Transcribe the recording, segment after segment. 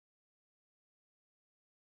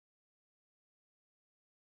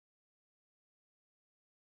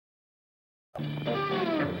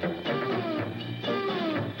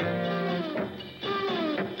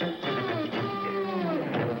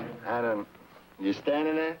Adam, you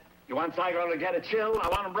standing there? You want Cyclone to get a chill? I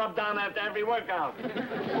want him rubbed down after every workout.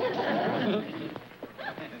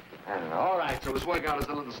 I don't know. All right, so this workout is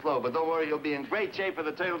a little slow, but don't worry, you'll be in great shape for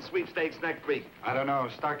the Turtle Sweepstakes next week. I don't know.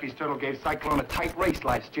 Starkey's Turtle gave Cyclone a tight race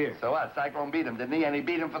last year. So what? Cyclone beat him, didn't he? And he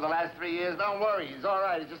beat him for the last 3 years. Don't worry, he's all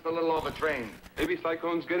right. He's just a little overtrained. Maybe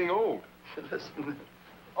Cyclone's getting old. Listen,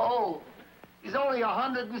 old? He's only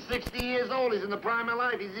 160 years old. He's in the prime of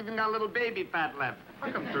life. He's even got a little baby fat left.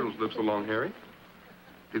 How come turtles live so long, Harry?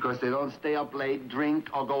 Because they don't stay up late, drink,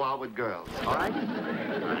 or go out with girls. All right? All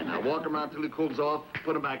right, now walk him around till he cools off.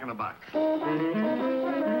 Put him back in the box. All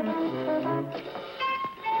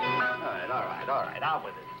right. Out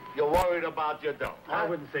with it. You're worried about your dough. I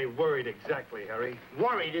wouldn't say worried exactly, Harry.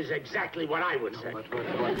 Worried is exactly what I would say. What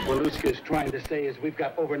Waluska's trying to say is we've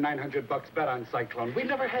got over $900 bet on Cyclone. We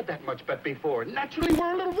never had that much bet before. Naturally,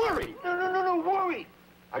 we're a little worried. No, worried.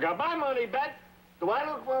 I got my money bet. Do I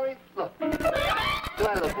look worried? Look. Do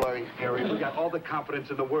I look worried? Harry, we got all the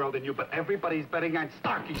confidence in the world in you, but everybody's betting on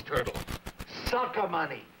Starkey's Turtle. Sucker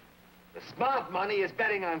money. The smart money is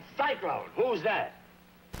betting on Cyclone. Who's that?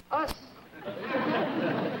 Us.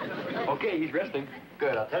 Okay, he's resting.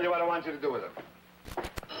 Good. I'll tell you what I want you to do with him.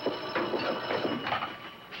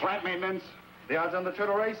 Flat maintenance. The odds on the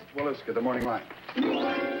turtle race? Waluska, the morning line.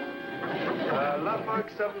 Lovebug,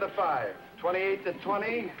 7-5. 28 to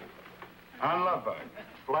 20 on Lovebug.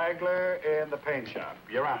 Flagler in the paint shop.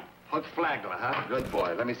 You're on. Hook Flagler, huh? Good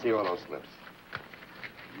boy. Let me see all those slips.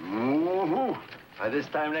 Woo-hoo. By this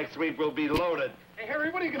time next week, we'll be loaded. Hey, Harry,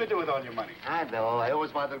 what are you going to do with all your money? I know. I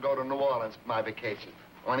always wanted to go to New Orleans for my vacation.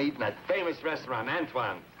 I want to eat in that famous restaurant,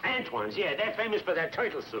 Antoine's. Antoine's, yeah. They're famous for their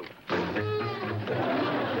turtle soup. Oh,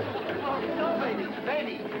 no,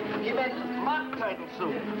 baby. He meant mock turtle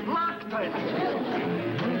soup. Mock turtle soup.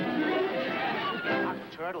 Mock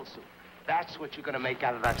turtle soup. That's what you're going to make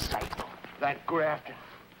out of that Cyclone. That Grafton.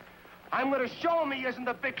 I'm going to show him he isn't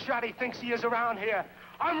the big shot he thinks he is around here.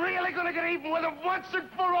 I'm really going to get even with him once and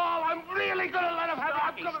for all. I'm really going to let him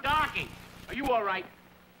have it. Starkey, are you all right?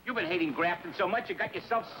 You've been hating Grafton so much you got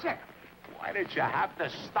yourself sick. Why did you have to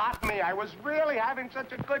stop me? I was really having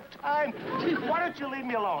such a good time. Why don't you leave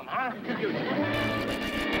me alone, huh?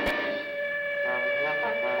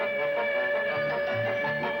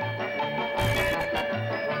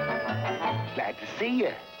 Glad to see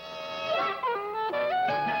you.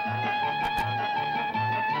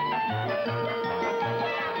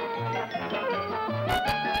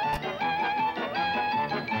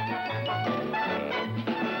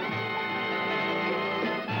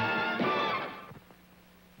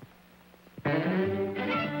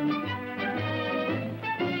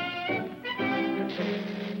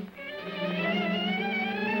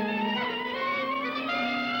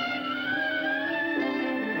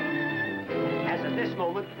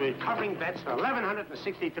 We're covering bets for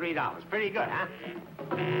 $1,163. Pretty good, huh?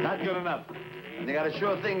 Not good enough. You got a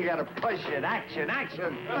sure thing. You got to push it. Action.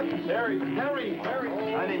 Harry.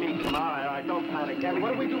 I didn't mean come on. All right, don't panic.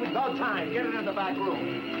 What do we do with no time? Get it in the back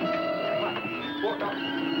room. Walk up.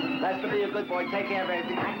 That's to be a good boy. Take care of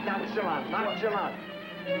everything. Act nonchalant.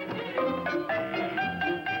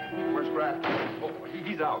 Where's Grafton? Oh,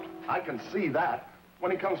 he's out. I can see that.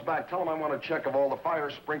 When he comes back, tell him I want a check of all the fire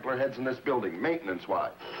sprinkler heads in this building,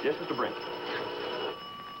 maintenance-wise. Yes, Mr. Brink.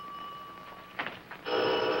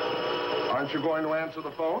 Aren't you going to answer the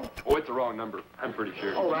phone? Oh, it's the wrong number. I'm pretty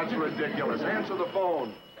sure. Oh, that's ridiculous. Answer the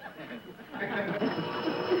phone.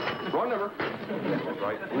 Wrong number. That's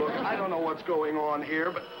right. Look, I don't know what's going on here,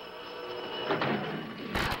 but...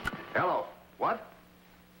 Hello. What?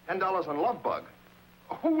 $10 on Lovebug.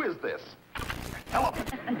 Who is this? Hello.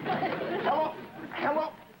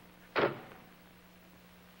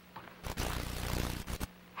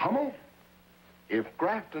 Hummel? If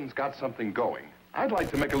Grafton's got something going, I'd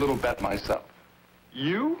like to make a little bet myself.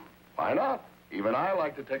 You? Why not? Even I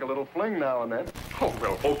like to take a little fling now and then. Oh,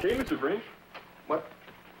 well, okay, Mr. Brink. What?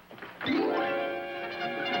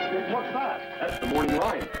 What's that? That's the morning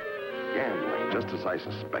line. Gambling, just as I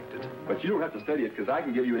suspected. But you don't have to study it, because I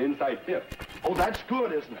can give you an inside tip. Oh, that's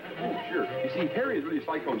good, isn't it? Oh, sure. You see, Harry is really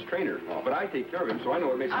Cyclone's trainer, but I take care of him, so I know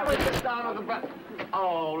what makes I was just down on the back.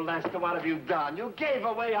 Oh, Lester, what have you done? You gave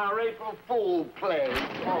away our April Fool play.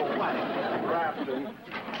 Oh, what? Grafton.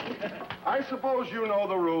 I suppose you know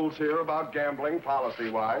the rules here about gambling,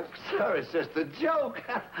 policy-wise. Sir, it's just a joke.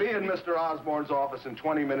 Be in Mr. Osborne's office in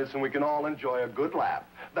 20 minutes and we can all enjoy a good laugh.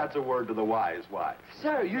 That's a word to the wise.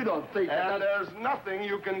 Sir, you don't think And there's nothing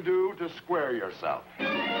you can do to square yourself.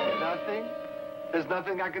 Nothing? There's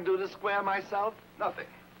nothing I can do to square myself? Nothing.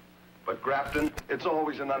 But, Grafton, it's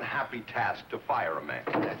always an unhappy task to fire a man.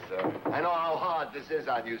 Yes, sir. I know how hard this is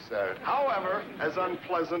on you, sir. However, as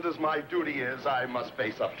unpleasant as my duty is, I must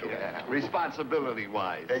face up to it. Yeah,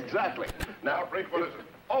 responsibility-wise. Exactly. Now, Frank, what is it?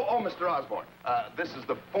 Oh, Mr. Osborne. This is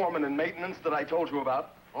the foreman in maintenance that I told you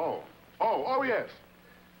about. Oh, yes.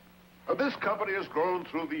 This company has grown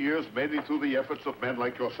through the years, mainly through the efforts of men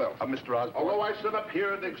like yourself. Mr. Osborne. Although I sit up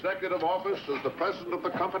here in the executive office as the president of the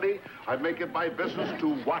company, I make it my business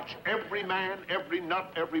to watch every man, every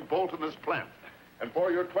nut, every bolt in this plant. And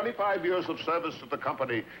for your 25 years of service to the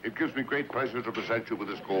company, it gives me great pleasure to present you with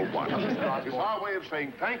this gold watch. It's our way of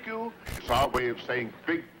saying thank you. It's our way of saying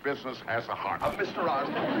big business has a heart. Mr.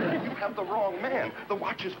 Osborne, you have the wrong man. The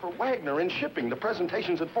watch is for Wagner in shipping. The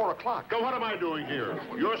presentation's at 4 o'clock. So what am I doing here?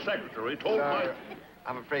 Your secretary told my...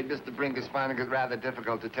 I'm afraid Mr. Brink is finding it rather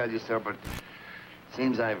difficult to tell you, sir, but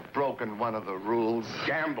seems I've broken one of the rules.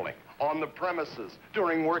 Gambling on the premises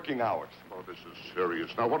during working hours. Oh, this is serious.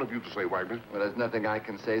 Now, what have you to say, Wagner? Well, there's nothing I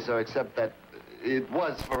can say, sir, except that it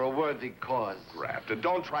was for a worthy cause. Grafton,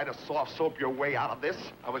 don't try to soft soap your way out of this.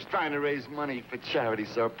 I was trying to raise money for charity,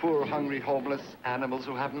 sir. Poor, hungry, homeless animals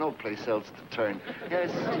who have no place else to turn. Yes,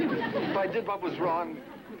 if I did what was wrong,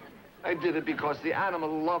 I did it because the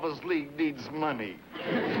Animal Lovers League needs money.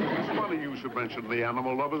 It's funny you should mention the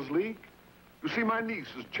Animal Lovers League. You see, my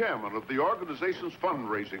niece is chairman of the organization's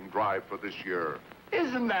fundraising drive for this year.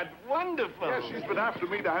 Isn't that wonderful? Yes, she's been after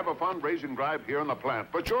me to have a fundraising drive here in the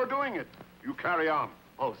plant, but you're doing it. You carry on.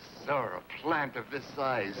 Oh, sir, a plant of this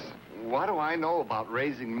size. What do I know about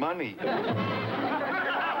raising money? Go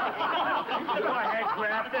ahead,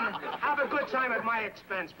 Grafton. Have a good time at my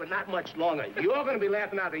expense, but not much longer. You're going to be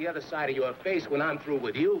laughing out the other side of your face when I'm through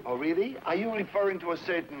with you. Oh, really? Are you referring to a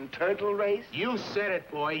certain turtle race? You said it,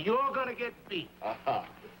 boy. You're going to get beat. Uh-huh.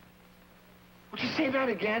 Would you say that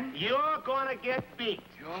again? You're going to get beat.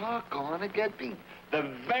 You're going to get beat. The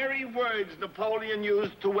very words Napoleon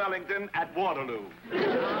used to Wellington at Waterloo. All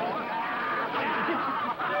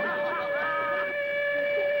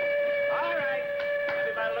right.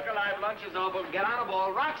 Everybody look alive. Lunch is over. Get on the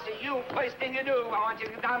ball. Roxy, you, first thing you do, I want you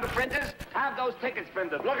to get down to printers, have those tickets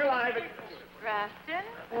printed. Look alive. Grafton?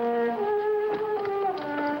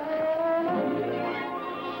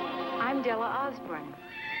 I'm Della Osborne.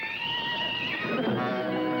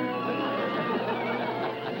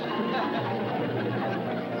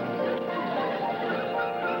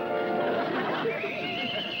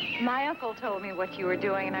 My uncle told me what you were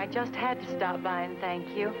doing, and I just had to stop by and thank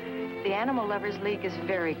you. The Animal Lovers League is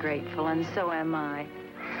very grateful, and so am I.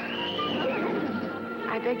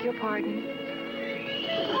 I beg your pardon?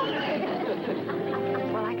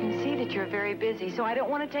 Well, I can see that you're very busy, so I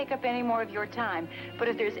don't want to take up any more of your time. But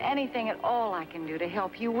if there's anything at all I can do to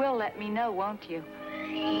help, you will let me know, won't you?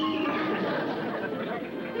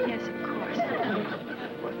 Yes, of course.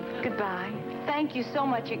 Goodbye. Thank you so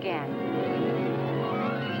much again.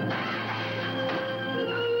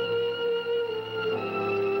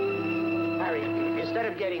 Instead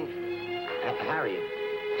of getting... Harry.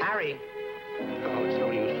 Oh, it's no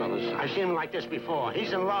use, fellas. I've seen him like this before.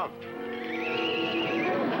 He's in love.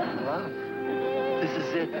 Love? This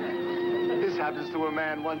is it. This happens to a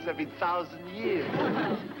man once every 1,000 years.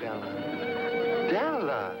 Della.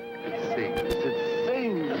 Della. It sings. It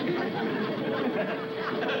sings.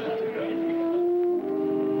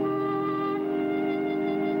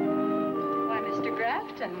 Why, Mr.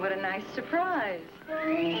 Grafton, what a nice surprise.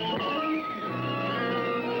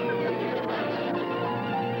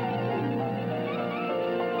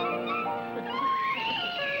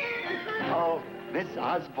 Oh, Miss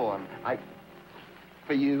Osborne,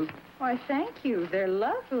 for you. Why, thank you. They're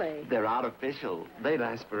lovely. They're artificial. They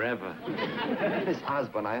last forever. Miss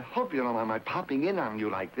Osborne, I hope you don't mind my popping in on you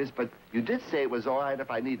like this, but you did say it was all right if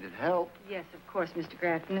I needed help. Yes, of course, Mr.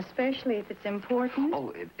 Grafton, especially if it's important.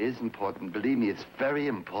 Oh, it is important. Believe me, it's very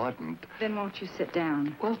important. Then won't you sit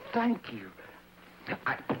down? Well, thank you.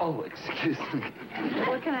 Oh, excuse me.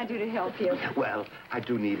 What can I do to help you? Well, I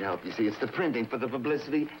do need help, you see. It's the printing for the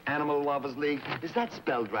publicity, Animal Lovers League. Is that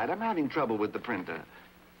spelled right? I'm having trouble with the printer.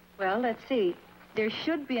 Well, let's see. There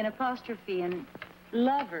should be an apostrophe in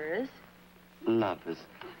lovers. Lovers.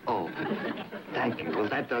 Oh, thank you. Well,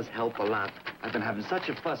 that does help a lot. I've been having such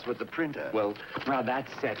a fuss with the printer. Well, now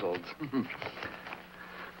that's settled.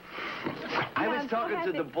 I was talking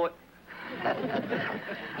to the boy...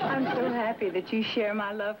 I'm so happy that you share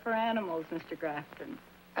my love for animals, Mr. Grafton.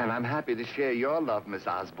 And I'm happy to share your love, Miss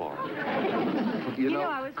Osborne. You know,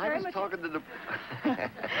 I was talking to the...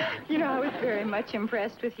 I was very much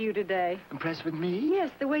impressed with you today. Impressed with me? Yes,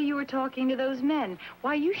 the way you were talking to those men.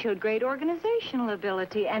 Why, you showed great organizational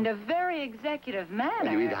ability and a very executive manner.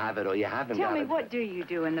 Well, you either have it or you haven't got it. Tell me, what do you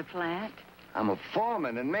do in the plant? I'm a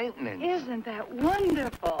foreman in maintenance. Isn't that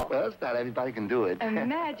wonderful? Well, it's not everybody can do it.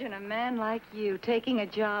 Imagine a man like you taking a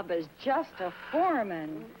job as just a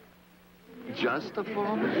foreman. Just a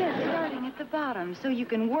foreman? Yes, starting at the bottom, so you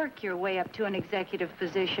can work your way up to an executive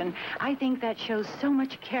position. I think that shows so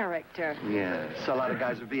much character. Yes, a lot of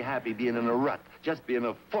guys would be happy being in a rut, just being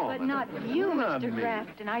a foreman. But not you, Not Mr. me.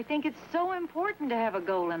 Grafton. I think it's so important to have a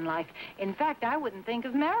goal in life. In fact, I wouldn't think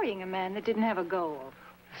of marrying a man that didn't have a goal.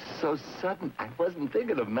 So sudden. I wasn't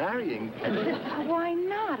thinking of marrying. Why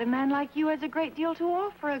not? A man like you has a great deal to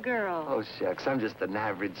offer a girl. Oh, shucks, I'm just an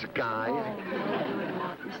average guy. Oh, no, you're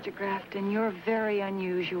not, Mr. Grafton. You're very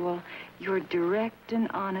unusual. You're direct and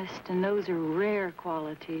honest, and those are rare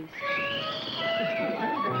qualities.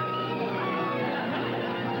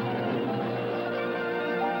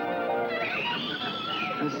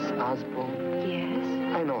 Miss Osborne,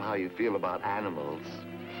 Yes? I know how you feel about animals.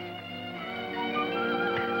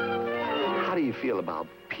 How do you feel about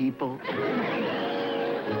people?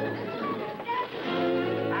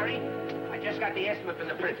 Harry, I just got the estimate from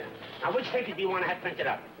the printer. Now, which figure do you want to have printed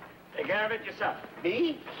up? Take care of it yourself.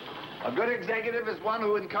 Me? A good executive is one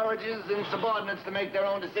who encourages insubordinates to make their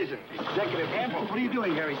own decisions. Executive Gamble, what are you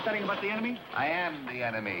doing, Harry? Studying about the enemy? I am the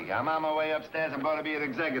enemy. I'm on my way upstairs. I'm going to be an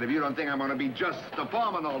executive. You don't think I'm going to be just a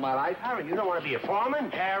foreman all my life? Harry, you don't want to be a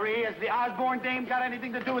foreman? Harry, has the Osborne dame got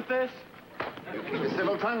anything to do with this? You keep a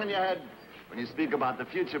civil tongue in your head when you speak about the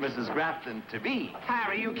future Mrs. Grafton to be.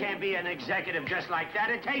 Harry, you can't be an executive just like that.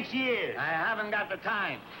 It takes years. I haven't got the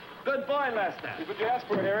time. Good boy, Lester. Here's what you asked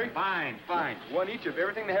for, Harry. Fine, fine. One each of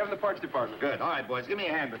everything they have in the parts department. Good. All right, boys, give me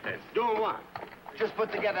a hand with this. Doing what? Just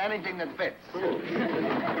put together anything that fits.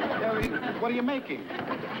 Harry, what are you making?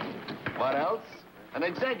 What else? An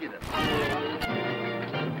executive.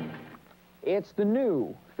 It's the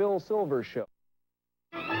new Phil Silver Show.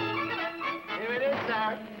 Here it is,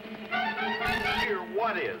 sir. Here,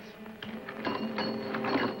 what is?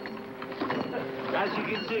 As you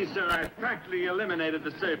can see, sir, I've practically eliminated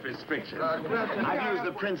the surface friction. Grafton, I've used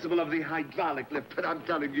the principle of the hydraulic lift, but I'm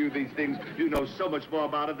telling you these things. You know so much more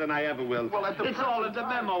about it than I ever will. Well, at the it's all in the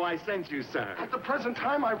memo I sent you, sir. At the present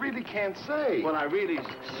time, I really can't say. Well, I really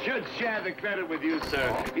should share the credit with you,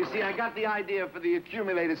 sir. You see, I got the idea for the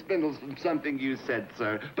accumulator spindles from something you said,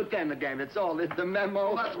 sir. But then again, it's all in the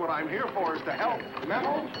memo. Well, that's what I'm here for, is to help.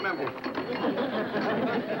 Memo? Memo.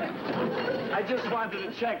 I just wanted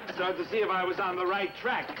to check, sir, to see if I was on the right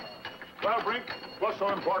track. Well, Brink, what's so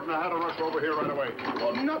important I had to rush over here right away?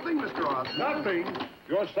 Well, nothing, Mr. Osborne. Nothing?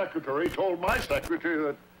 Your secretary told my secretary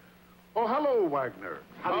that... Oh, hello, Wagner.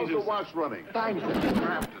 How's the watch running? Thanks.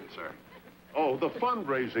 Grafton, sir. Oh, the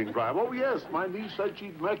fundraising drive. Oh, yes, my niece said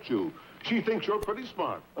she'd met you. She thinks you're pretty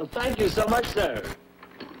smart. Well, thank you so much, sir.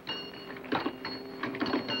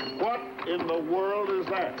 What in the world is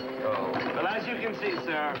that? Well, as you can see,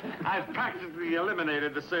 sir, I've practically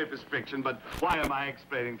eliminated the surface friction, but why am I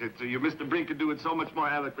explaining it to you? Mr. Brink can do it so much more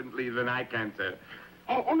eloquently than I can, sir.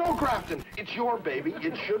 Oh, no, Grafton. It's your baby.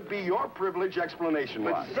 It should be your privilege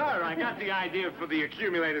explanation-wise. But, sir, I got the idea for the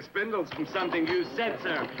accumulator spindles from something you said,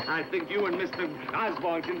 sir. I think you and Mr.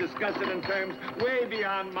 Osborne can discuss it in terms way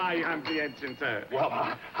beyond my comprehension, sir. Well,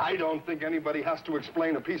 I don't think anybody has to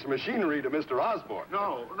explain a piece of machinery to Mr. Osborne.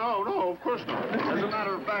 No, of course not. As a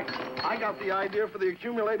matter of fact, I got the idea for the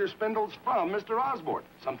accumulator spindles from Mr. Osborne.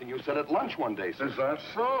 Something you said at lunch one day, sir. Is that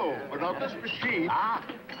so? Without this machine... Ah,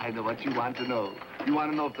 I know what you want to know. You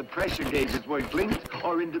want to know if the pressure gauges work linked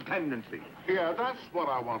or independently. Yeah, that's what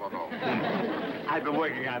I want to know. I've been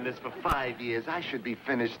working on this for 5 years. I should be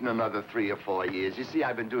finished in another 3 or 4 years. You see,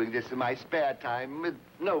 I've been doing this in my spare time with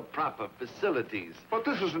no proper facilities. But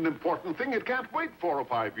this is an important thing. It can't wait 4 or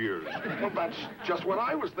 5 years. Well, that's just what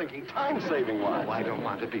I was thinking, time-saving-wise. Oh, I don't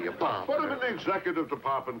want to be a bomb. Put him in the executive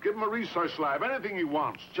department. Give him a research lab, anything he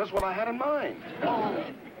wants. Just what I had in mind. Oh,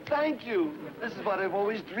 thank you. This is what I've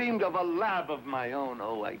always dreamed of, a lab of my own.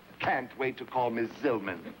 Oh, I can't wait to call Miss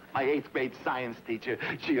Zillman, my 8th grade science teacher.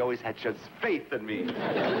 She always had such faith in me.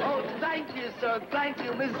 Oh, thank you, sir. Thank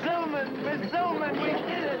you. Miss Zillman, we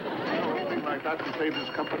did it. Something like that to save this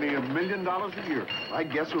company $1 million a year. I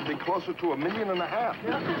guess it would be closer to $1.5 million.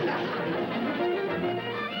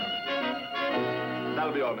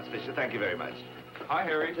 That'll be all, Miss Fisher. Thank you very much. Hi,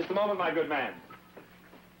 Harry. Just a moment, my good man.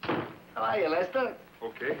 How are you, Lester?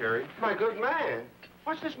 Okay, Harry. My good man.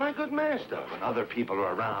 What's this, my good master? When other people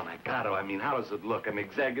are around, I gotta. I mean, how does it look? An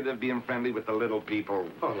executive being friendly with the little people?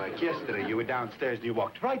 Oh, like yesterday, you were downstairs and you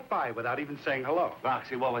walked right by without even saying hello.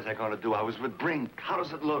 Roxy, what was I going to do? I was with Brink. How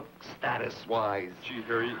does it look, status-wise? Gee,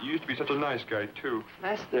 Harry, you used to be such a nice guy, too.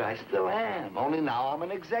 Lester, I still am. Only now I'm an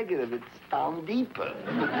executive. It's down deeper.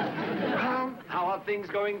 How are things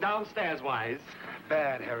going downstairs-wise?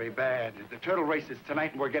 Bad, Harry, bad. The turtle race is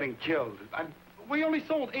tonight and we're getting killed. We only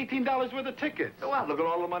sold $18 worth of tickets. Well, look at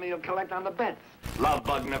all the money you'll collect on the bets. Love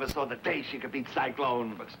Bug never saw the day she could beat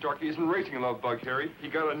Cyclone. But Starkey isn't racing a Love Bug, Harry. He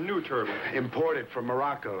got a new turtle. Imported from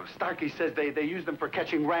Morocco. Starkey says they use them for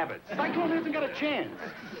catching rabbits. Cyclone hasn't got a chance.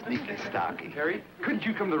 Sneaky Starkey. Harry, couldn't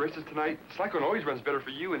you come to the races tonight? Cyclone always runs better for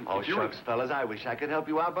you and... Oh, shucks, fellas, I wish I could help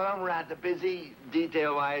you out, but I'm rather busy.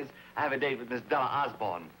 Detail-wise, I have a date with Miss Della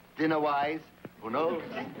Osborne. Dinner-wise, who knows?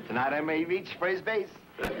 Tonight I may reach first base.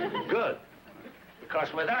 Good.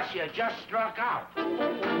 Because with us, you just struck out. Don't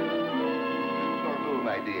move,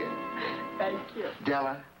 my dear. Thank you.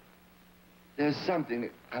 Della, there's something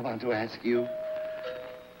I want to ask you.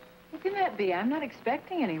 What can that be? I'm not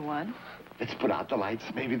expecting anyone. Let's put out the lights.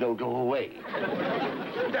 Maybe they'll go away.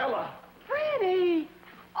 Della! Freddie!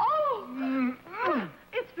 Oh!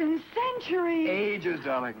 It's been centuries. Ages,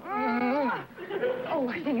 darling. Oh,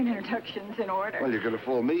 I think an introduction's in order. Well, you're going to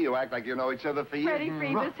fool me. You act like you know each other for years. Freddie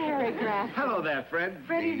Freebus, Harry Grafton. Hello there, Fred.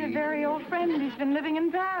 Freddie's a very old friend, and he's been living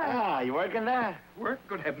in Paris. Ah, you working there? Work?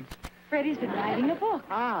 Good heavens. Freddie's been writing a book.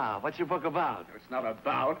 Ah, what's your book about? It's not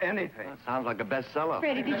about anything. That sounds like a bestseller.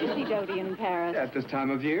 Freddie, did you see Dodie in Paris? At this time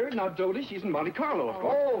of year, now Dodie, she's in Monte Carlo, of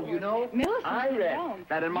course. Oh, you know, Millicent, I you read don't.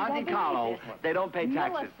 that in You Monte won't believe Carlo, this. they don't pay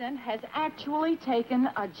taxes. Millicent has actually taken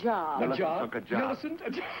a job. Millicent took a job. Millicent?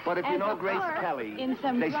 But if you As know a Grace clerk Kelly, in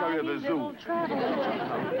some they show you grimy the little zoo. travel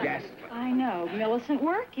agent. Yes. I know, Millicent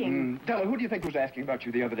working. Della, who do you think was asking about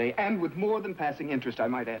you the other day? And with more than passing interest, I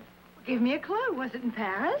might add. Give me a clue. Was it in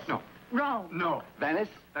Paris? No. Rome. No. Venice?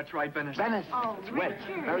 That's right, Venice. Venice. Oh, It's wet.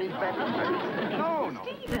 Richard. Very Venice. No.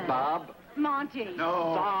 Stephen. Bob. Monty.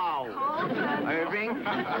 No. Saul. Carlton. Irving.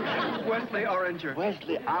 Wesley Oranger.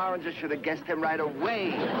 Wesley Oranger should have guessed him right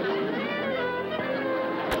away.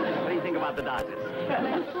 What do you think about the Dodgers?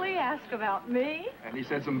 Leslie asked about me. And he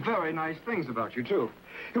said some very nice things about you, too.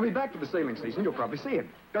 He'll be back for the sailing season. You'll probably see him.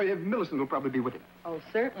 Millicent will probably be with him. Oh,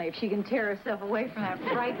 certainly, if she can tear herself away from that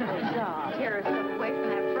frightful job. Tear herself away from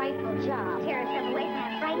that frightful job. Tear herself away from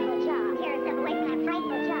that frightful job. Tear herself away from that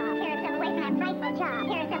frightful job. Tear herself away from that frightful job.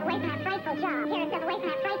 Tear herself away from that frightful job. Tear herself away from that frightful job. Tear herself away from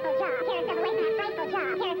that frightful job. Tear herself away from that frightful job.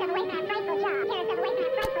 Tear herself away from that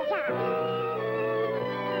frightful job.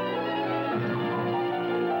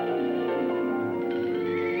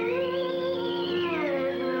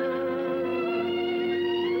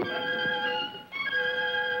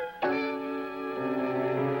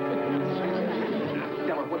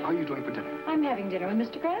 What are you doing for dinner? I'm having dinner with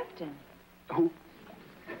Mr. Grafton. Who?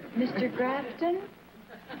 Mr. Grafton?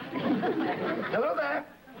 Hello there.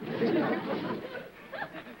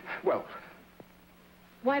 Well,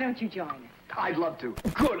 Why don't you join us? I'd love to.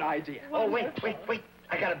 Good idea. Oh, wait.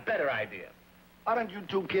 I got a better idea. Why don't you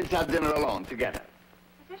two kids have dinner alone together?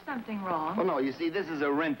 Is there something wrong? Oh, no, you see, this is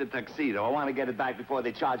a rented tuxedo. I want to get it back before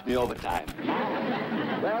they charge me overtime.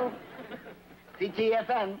 Well,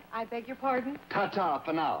 TTFN. I beg your pardon? Ta-ta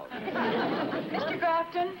for now. Mr.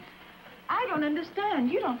 Grafton, I don't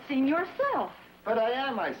understand. You don't seem yourself. But I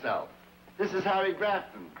am myself. This is Harry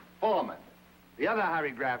Grafton, foreman. The other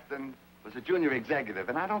Harry Grafton was a junior executive,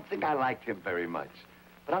 and I don't think I liked him very much.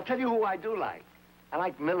 But I'll tell you who I do like. I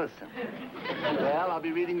like Millicent. Well, I'll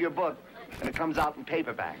be reading your book, and it comes out in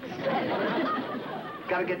paperbacks.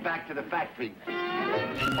 Gotta get back to the factory.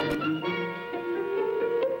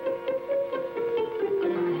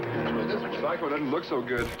 Cyclone doesn't look so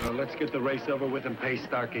good. Well, let's get the race over with and pay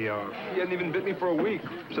Starkey off. He hasn't even bit me for a week.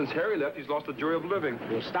 Since Harry left, he's lost the joy of living.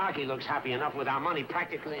 Well, Starkey looks happy enough with our money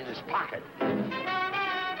practically in his pocket.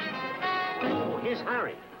 Oh, here's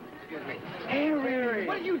Harry. Excuse me. Harry!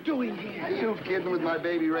 What are you doing here? You kidding with my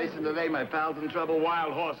baby racing today? My pal's in trouble.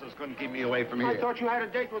 Wild horses couldn't keep me away from here. I thought you had a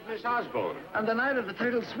date with Miss Osborne. On the night of the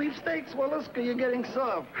Turtle Sweepstakes? Well, look, you're getting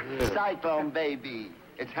soft. Cyclone, baby.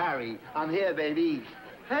 It's Harry. I'm here, baby.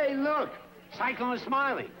 Hey, look. Cyclone is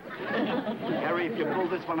smiling. Harry, if you pull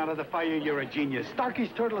this one out of the fire, you're a genius. Starkey's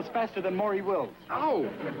turtle is faster than Maury Wills. Oh,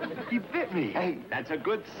 he bit me. Hey, that's a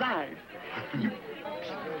good sign.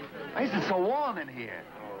 Why is it so warm in here?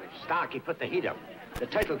 Starkey put the heat up. The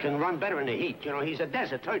turtle can run better in the heat. You know, he's a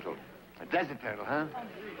desert turtle. A desert turtle, huh?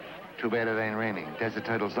 Too bad it ain't raining. Desert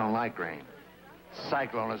turtles don't like rain.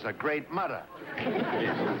 Cyclone is a great mudder.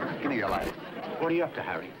 Give me your light. What are you up to,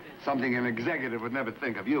 Harry? Something an executive would never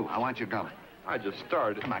think of. You, I want your gum. I just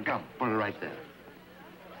started. Come on, come. Put it right there.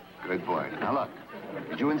 Good boy. Now, look.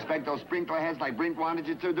 Did you inspect those sprinkler heads like Brink wanted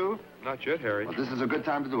you to do? Not yet, Harry. Well, this is a good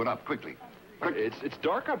time to do it. Up, quickly. Quick. It's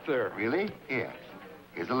dark up there. Really? Here.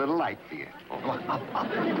 Here's a little light for you. Oh, come on, up.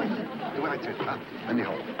 Do what I tell you. Up. Let me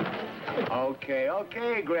hold.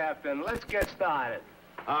 Okay, Grafton. Let's get started.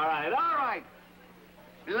 All right.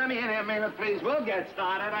 Let me in here a minute, please. We'll get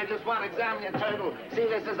started. I just want to examine your turtle. See,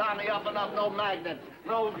 this is on the up and up. No magnets.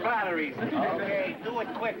 No batteries. Okay, do it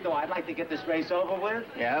quick, though. I'd like to get this race over with.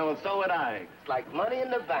 Yeah, well, so would I. It's like money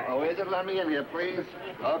in the bank. Oh, is it? Let me in here, please.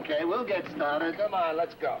 Okay, we'll get started. Come on,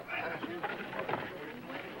 let's go.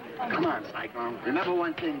 Come on, Cyclone. Remember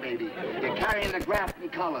one thing, baby. You're carrying the Grafton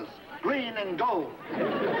colors. Green and gold.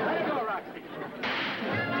 There you go, Roxy.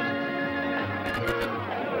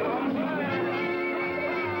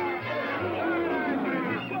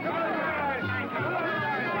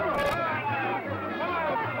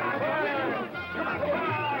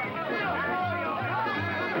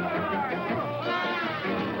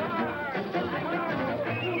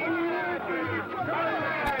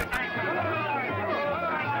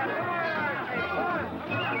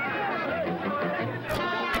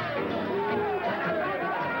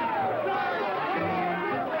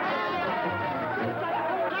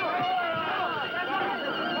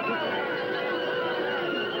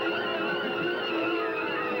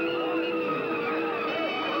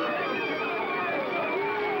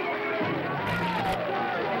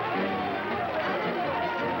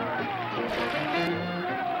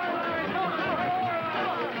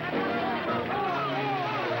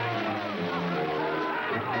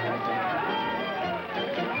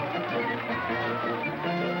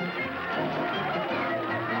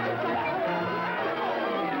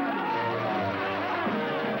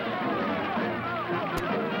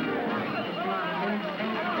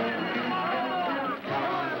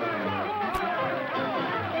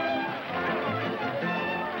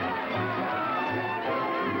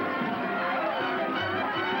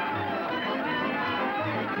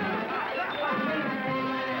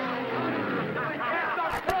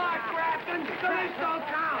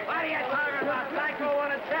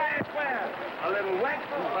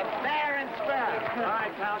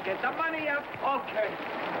 Get the money up. Okay,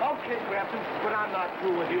 Grafton, but I'm not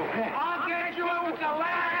through with you. I'll get you with the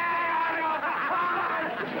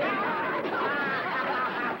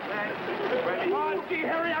Oh, gee,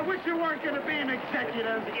 Harry, I wish you weren't going to be an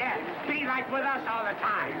executive. Yeah, be like with us all the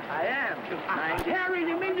time. I am. Harry,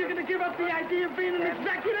 you mean you're going to give up the idea of being an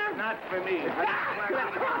executive? Not for me.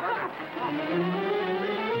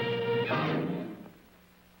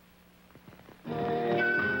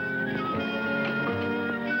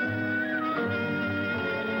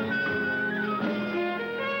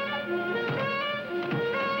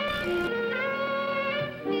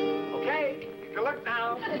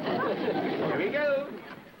 Here we go.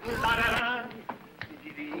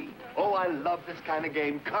 Oh, I love this kind of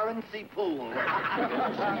game. Currency pool. All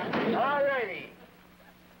righty.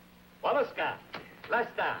 Wallaska,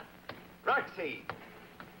 Lester, Roxy,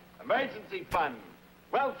 emergency fund,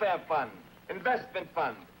 welfare fund, investment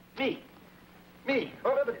fund. Me.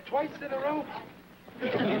 Oh, but twice in a row.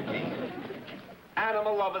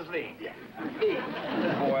 Animal Lovers League. Yeah. Me.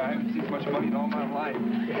 Boy, I haven't seen much money in all my life.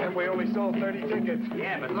 And we only sold 30 tickets.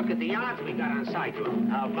 Yeah, but look at the odds we got on Cyclone.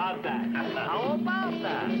 How about that? How about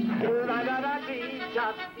that?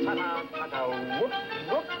 Whoop,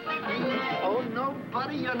 whoop. Oh, no,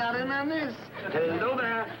 buddy, you're not in on this. Hello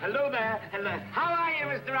there. How are you,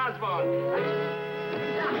 Mr. Osborne?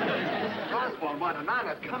 Osborne, what an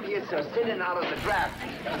honor. Come here, sir. Sit in out of the draft.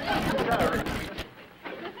 Sir.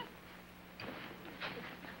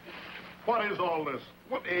 What is all this?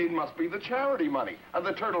 Well, it must be the charity money.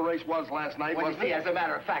 The turtle race was last night, Well, you wasn't see, it? as a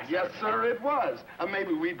matter of fact, Yes, sir, it was.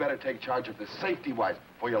 Maybe we'd better take charge of this safety-wise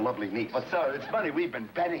for your lovely niece. But, sir, it's money we've been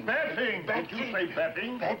betting. Betting? Did you say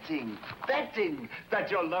betting? Betting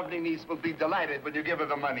that your lovely niece will be delighted when you give her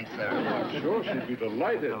the money, sir. I'm sure she'd be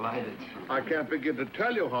delighted. Delighted. I can't begin to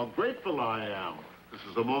tell you how grateful I am. This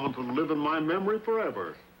is a moment to live in my memory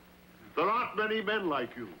forever. There aren't many men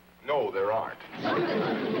like you. No, there aren't.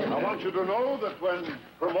 I want you to know that when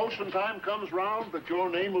promotion time comes round, that your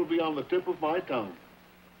name will be on the tip of my tongue.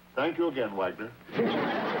 Thank you again, Wagner. The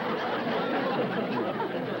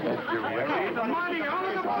money, all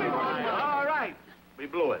of the money. All right. We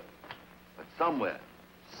blew it. But somewhere,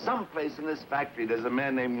 someplace in this factory, there's a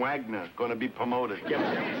man named Wagner going to be promoted. All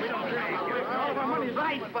of our money's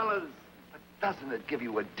Right, fellas. But doesn't it give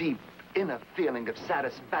you a deep, inner feeling of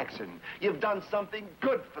satisfaction? You've done something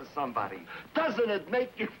good for somebody. Doesn't it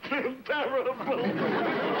make you feel terrible?